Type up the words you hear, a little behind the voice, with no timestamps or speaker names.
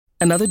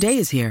Another day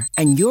is here,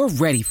 and you're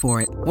ready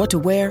for it. What to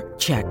wear?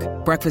 Check.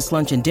 Breakfast,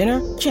 lunch, and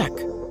dinner? Check.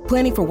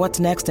 Planning for what's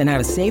next and how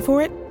to save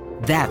for it?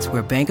 That's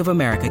where Bank of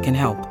America can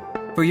help.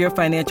 For your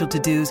financial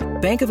to-dos,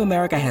 Bank of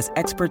America has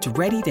experts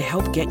ready to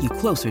help get you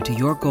closer to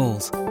your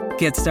goals.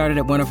 Get started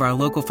at one of our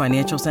local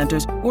financial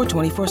centers or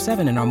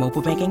 24/7 in our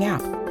mobile banking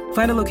app.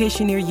 Find a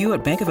location near you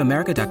at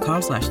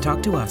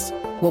bankofamerica.com/talktous.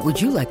 What would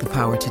you like the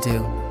power to do?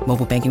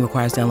 Mobile banking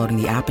requires downloading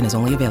the app and is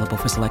only available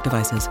for select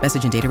devices.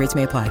 Message and data rates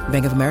may apply.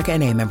 Bank of America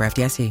N.A., member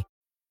FDIC.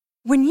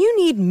 When you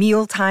need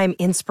mealtime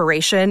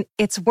inspiration,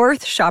 it's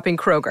worth shopping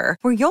Kroger,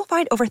 where you'll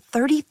find over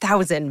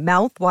 30,000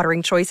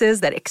 mouth-watering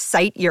choices that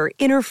excite your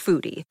inner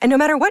foodie. And no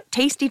matter what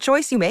tasty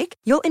choice you make,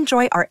 you'll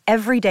enjoy our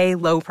everyday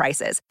low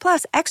prices,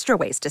 plus extra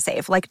ways to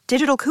save, like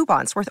digital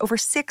coupons worth over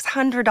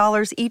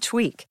 $600 each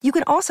week. You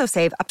can also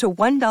save up to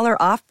 $1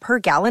 off per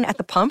gallon at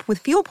the pump with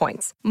fuel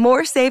points.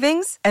 More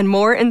savings and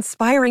more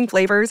inspiring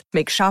flavors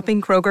make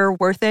shopping Kroger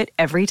worth it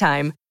every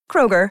time.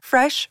 Kroger,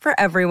 fresh for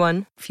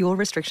everyone. Fuel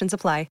restrictions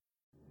apply.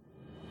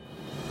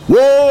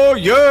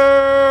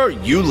 Warrior!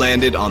 You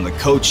landed on the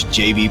Coach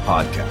JV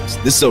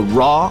podcast. This is a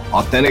raw,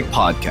 authentic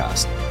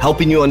podcast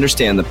helping you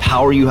understand the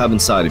power you have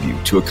inside of you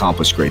to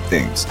accomplish great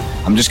things.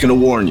 I'm just going to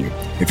warn you,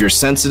 if you're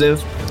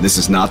sensitive, this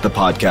is not the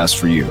podcast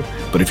for you.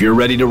 But if you're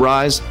ready to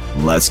rise,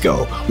 let's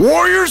go.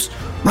 Warriors,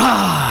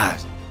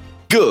 rise!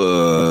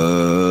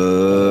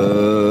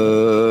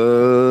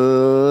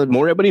 Good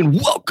morning, everybody, and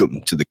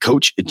welcome to the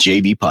Coach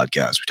JV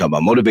podcast. We talk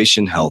about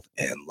motivation, health,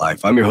 and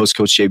life. I'm your host,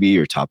 Coach JV,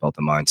 your top health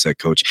and mindset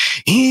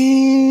coach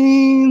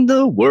in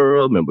the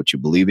world. Remember, what you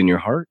believe in your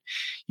heart,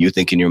 you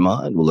think in your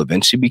mind, will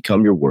eventually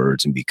become your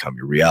words and become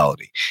your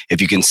reality.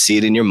 If you can see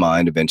it in your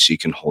mind, eventually you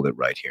can hold it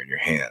right here in your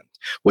hand.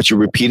 What you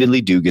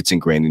repeatedly do gets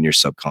ingrained in your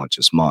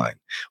subconscious mind.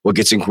 What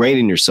gets ingrained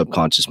in your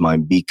subconscious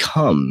mind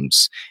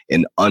becomes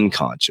an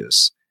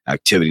unconscious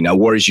activity. Now,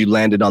 Warriors, you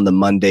landed on the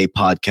Monday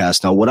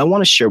podcast. Now, what I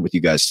want to share with you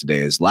guys today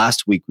is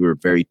last week we were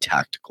very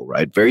tactical,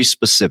 right? Very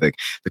specific.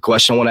 The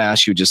question I want to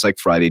ask you, just like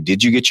Friday,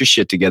 did you get your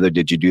shit together?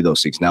 Did you do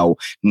those things? Now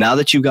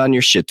that you've gotten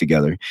your shit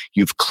together,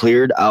 you've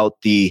cleared out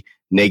the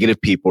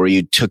negative people, or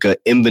you took an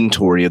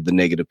inventory of the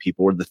negative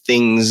people or the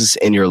things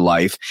in your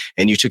life,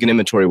 and you took an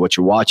inventory of what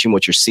you're watching,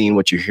 what you're seeing,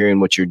 what you're hearing,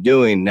 what you're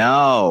doing.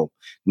 Now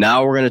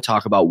we're going to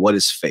talk about what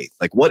is faith.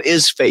 Like, what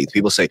is faith?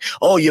 People say,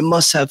 oh, you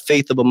must have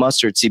faith of a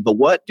mustard seed. But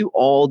what do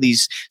all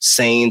these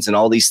sayings and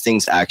all these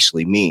things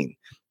actually mean?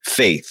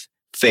 Faith.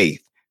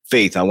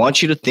 I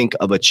want you to think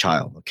of a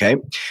child, okay?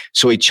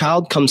 So a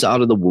child comes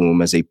out of the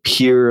womb as a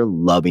pure,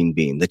 loving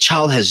being. The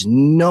child has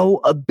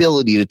no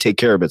ability to take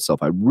care of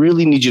itself. I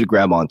really need you to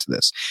grab onto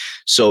this.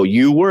 So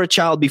you were a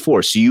child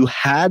before. So you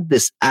had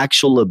this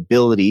actual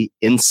ability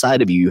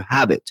inside of you. You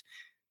have it.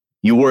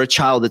 You were a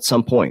child at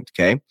some point,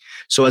 okay?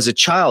 So as a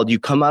child, you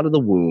come out of the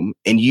womb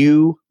and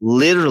you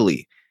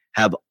literally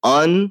have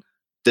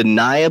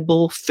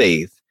undeniable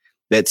faith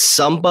that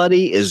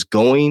somebody is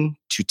going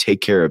to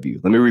take care of you.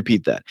 Let me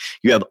repeat that.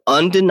 You have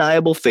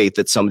undeniable faith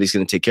that somebody's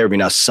going to take care of you.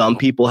 Now, some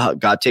people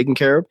got taken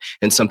care of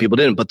and some people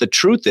didn't. But the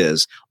truth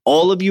is,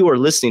 all of you are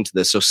listening to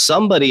this. So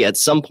somebody at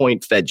some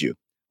point fed you,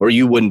 or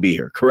you wouldn't be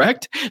here,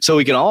 correct? So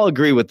we can all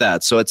agree with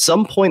that. So at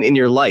some point in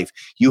your life,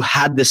 you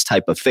had this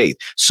type of faith.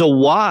 So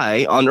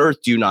why on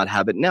earth do you not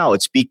have it now?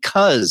 It's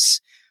because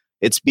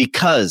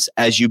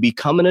as you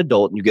become an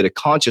adult and you get a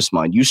conscious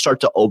mind, you start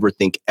to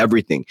overthink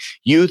everything.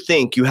 You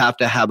think you have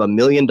to have $1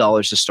 million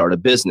to start a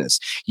business.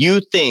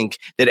 You think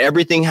that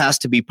everything has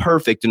to be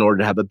perfect in order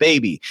to have a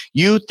baby.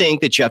 You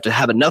think that you have to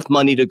have enough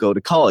money to go to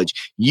college.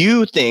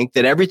 You think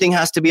that everything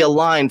has to be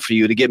aligned for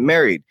you to get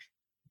married.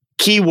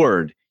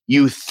 Keyword.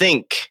 You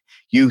think.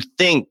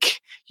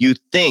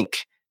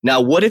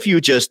 Now, what if you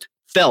just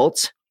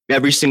felt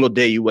every single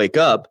day you wake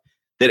up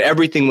that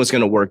everything was going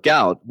to work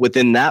out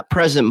within that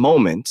present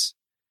moment,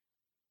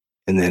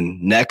 and then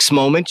next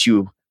moment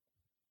you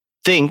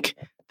think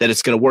that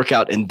it's going to work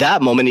out in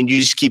that moment, and you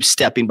just keep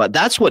stepping by?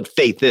 That's what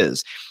faith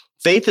is.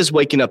 Faith is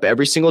waking up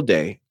every single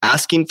day,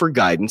 asking for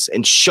guidance,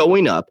 and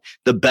showing up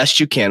the best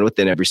you can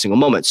within every single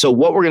moment. So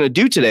what we're going to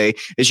do today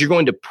is you're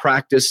going to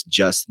practice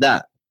just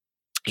that.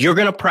 You're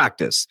going to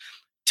practice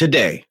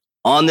today,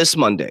 on this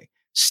Monday,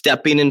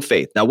 stepping in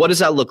faith. Now, what does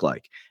that look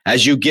like?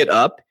 As you get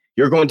up,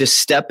 you're going to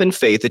step in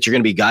faith that you're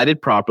going to be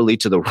guided properly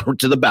to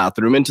the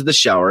bathroom, into the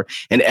shower.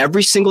 And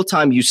every single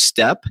time you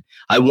step,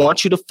 I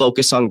want you to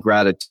focus on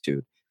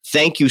gratitude.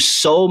 Thank you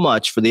so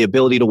much for the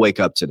ability to wake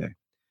up today.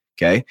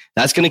 Okay.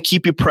 That's going to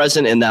keep you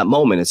present in that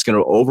moment. It's going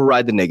to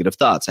override the negative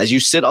thoughts. As you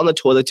sit on the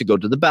toilet to go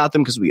to the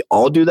bathroom, because we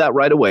all do that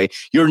right away,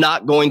 you're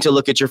not going to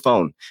look at your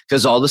phone,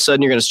 because all of a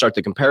sudden you're going to start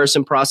the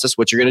comparison process.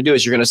 What you're going to do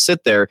is you're going to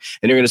sit there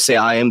and you're going to say,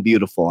 I am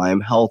beautiful. I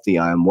am healthy.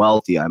 I am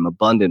wealthy. I am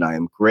abundant. I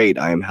am great.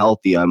 I am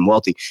healthy. I'm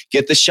wealthy.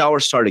 Get the shower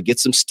started. Get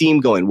some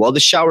steam going. While the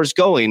shower's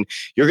going,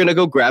 you're going to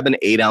go grab an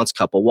 8-ounce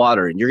cup of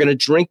water and you're going to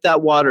drink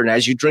that water. And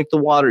as you drink the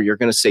water, you're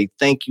going to say,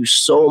 thank you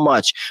so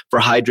much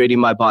for hydrating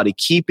my body,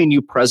 keeping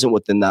you present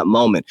within that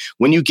moment.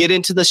 When you get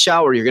into the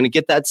shower, you're going to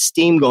get that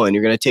steam going.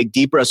 You're going to take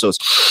deep breaths.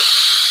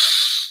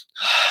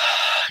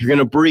 You're going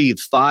to breathe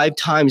 5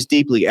 times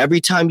deeply. Every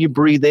time you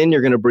breathe in,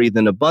 you're going to breathe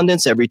in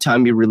abundance. Every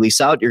time you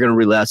release out, you're going to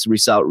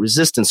release out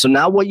resistance. So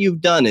now what you've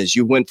done is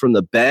you went from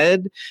the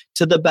bed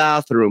to the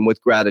bathroom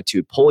with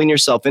gratitude, pulling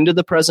yourself into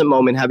the present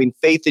moment, having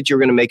faith that you're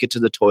going to make it to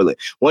the toilet.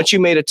 Once you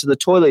made it to the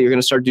toilet, you're going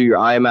to start to do your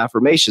I am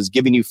affirmations,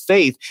 giving you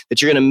faith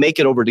that you're going to make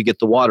it over to get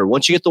the water.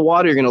 Once you get the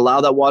water, you're going to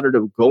allow that water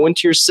to go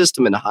into your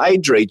system and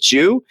hydrate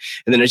you.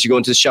 And then as you go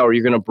into the shower,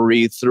 you're going to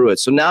breathe through it.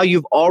 So now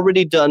you've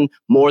already done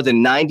more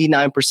than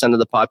 99% of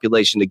the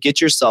population to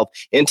get yourself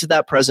into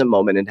that present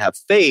moment and have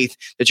faith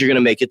that you're going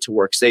to make it to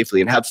work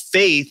safely, and have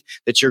faith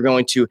that you're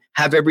going to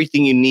have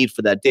everything you need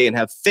for that day, and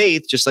have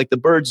faith, just like the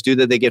birds do,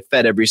 that they get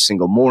fed every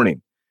single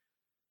morning.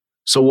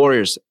 So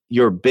warriors,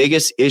 your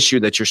biggest issue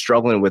that you're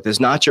struggling with is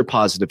not your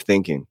positive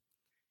thinking.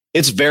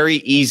 It's very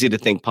easy to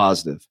think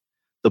positive.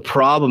 The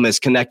problem is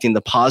connecting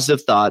the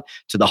positive thought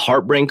to the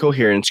heart-brain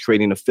coherence,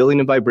 creating a feeling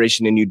and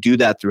vibration, and you do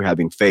that through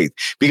having faith.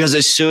 Because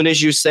as soon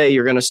as you say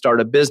you're going to start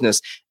a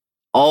business,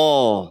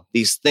 all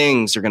these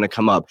things are going to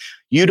come up.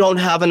 You don't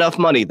have enough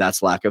money.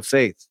 That's lack of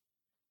faith.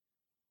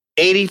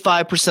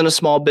 85% of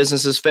small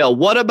businesses fail.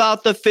 What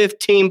about the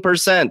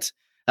 15%?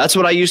 That's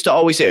what I used to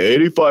always say.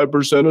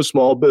 85% of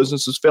small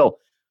businesses fail.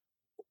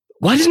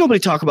 Why does nobody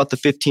talk about the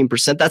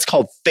 15%? That's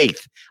called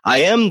faith.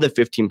 I am the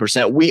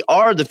 15%. We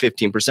are the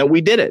 15%.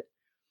 We did it.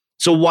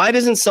 So why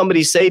doesn't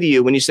somebody say to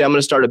you when you say, I'm going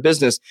to start a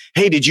business,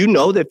 hey, did you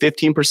know that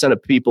 15%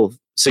 of people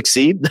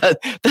succeed?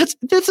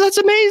 That's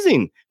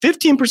amazing.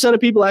 15% of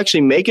people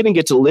actually make it and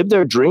get to live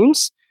their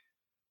dreams.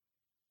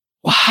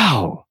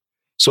 Wow.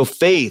 So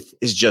faith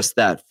is just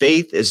that.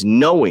 Faith is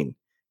knowing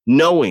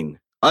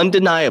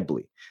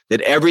undeniably that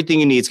everything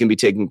you need is going to be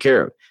taken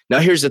care of. Now,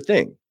 here's the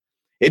thing.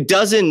 It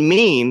doesn't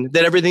mean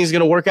that everything's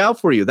going to work out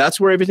for you. That's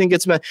where everything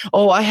gets messed.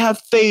 Oh, I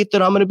have faith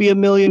that I'm going to be a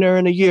millionaire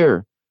in a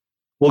year.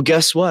 Well,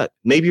 guess what?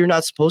 Maybe you're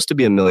not supposed to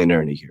be a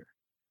millionaire in a year.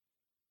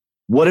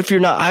 What if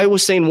you're not? I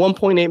was saying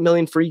 1.8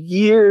 million for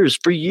years.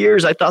 For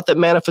years, I thought that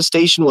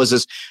manifestation was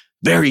this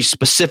very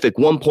specific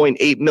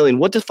 1.8 million.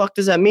 What the fuck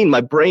does that mean?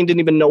 My brain didn't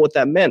even know what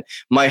that meant.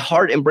 My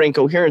heart and brain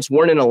coherence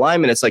weren't in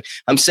alignment. It's like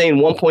I'm saying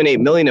 1.8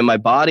 million and my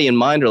body and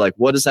mind are like,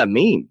 what does that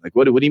mean? Like,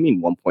 what do you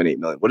mean 1.8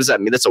 million? What does that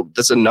mean?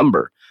 That's a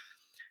number.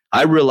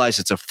 I realize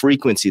it's a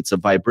frequency. It's a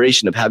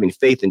vibration of having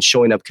faith and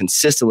showing up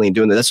consistently and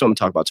doing that. That's what I'm going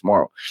to talk about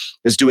tomorrow,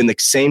 is doing the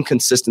same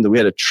consistent that we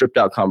had a tripped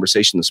out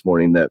conversation this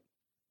morning that,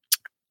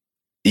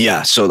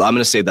 yeah, so I'm going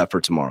to save that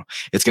for tomorrow.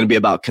 It's going to be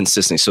about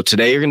consistency. So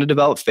today you're going to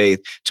develop faith.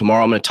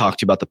 Tomorrow I'm going to talk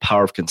to you about the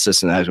power of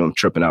consistency. That's what I'm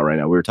tripping out right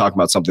now. We were talking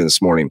about something this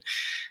morning.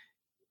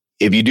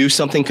 If you do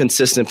something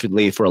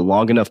consistently for a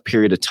long enough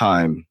period of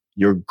time,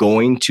 you're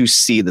going to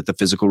see that the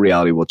physical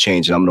reality will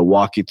change. And I'm going to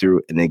walk you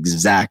through an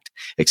exact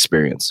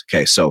experience.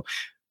 Okay, so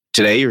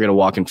today, you're going to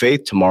walk in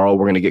faith. Tomorrow,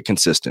 we're going to get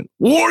consistent.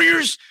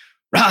 Warriors,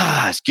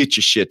 rise, get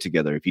your shit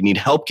together. If you need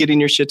help getting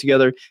your shit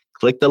together,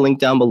 click the link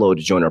down below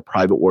to join our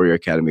private Warrior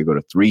Academy. Go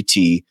to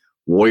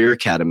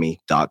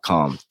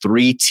 3twarrioracademy.com,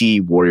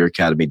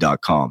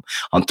 3twarrioracademy.com.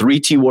 On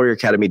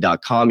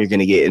 3twarrioracademy.com, you're going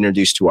to get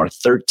introduced to our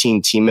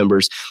 13 team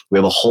members. We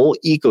have a whole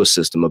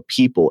ecosystem of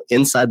people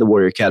inside the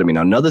Warrior Academy.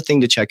 Now, another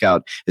thing to check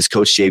out is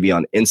Coach JV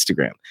on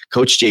Instagram,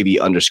 Coach JV_.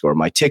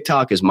 My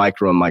TikTok is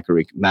macro and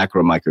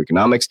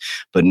microeconomics.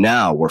 But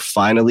now we're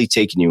finally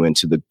taking you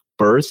into the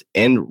birth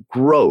and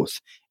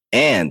growth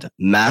and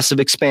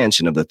massive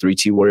expansion of the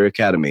 3T Warrior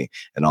Academy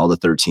and all the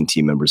 13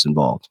 team members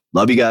involved.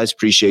 Love you guys.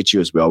 Appreciate you.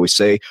 As we always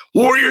say,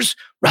 Warriors,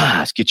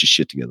 rise, get your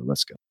shit together.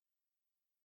 Let's go.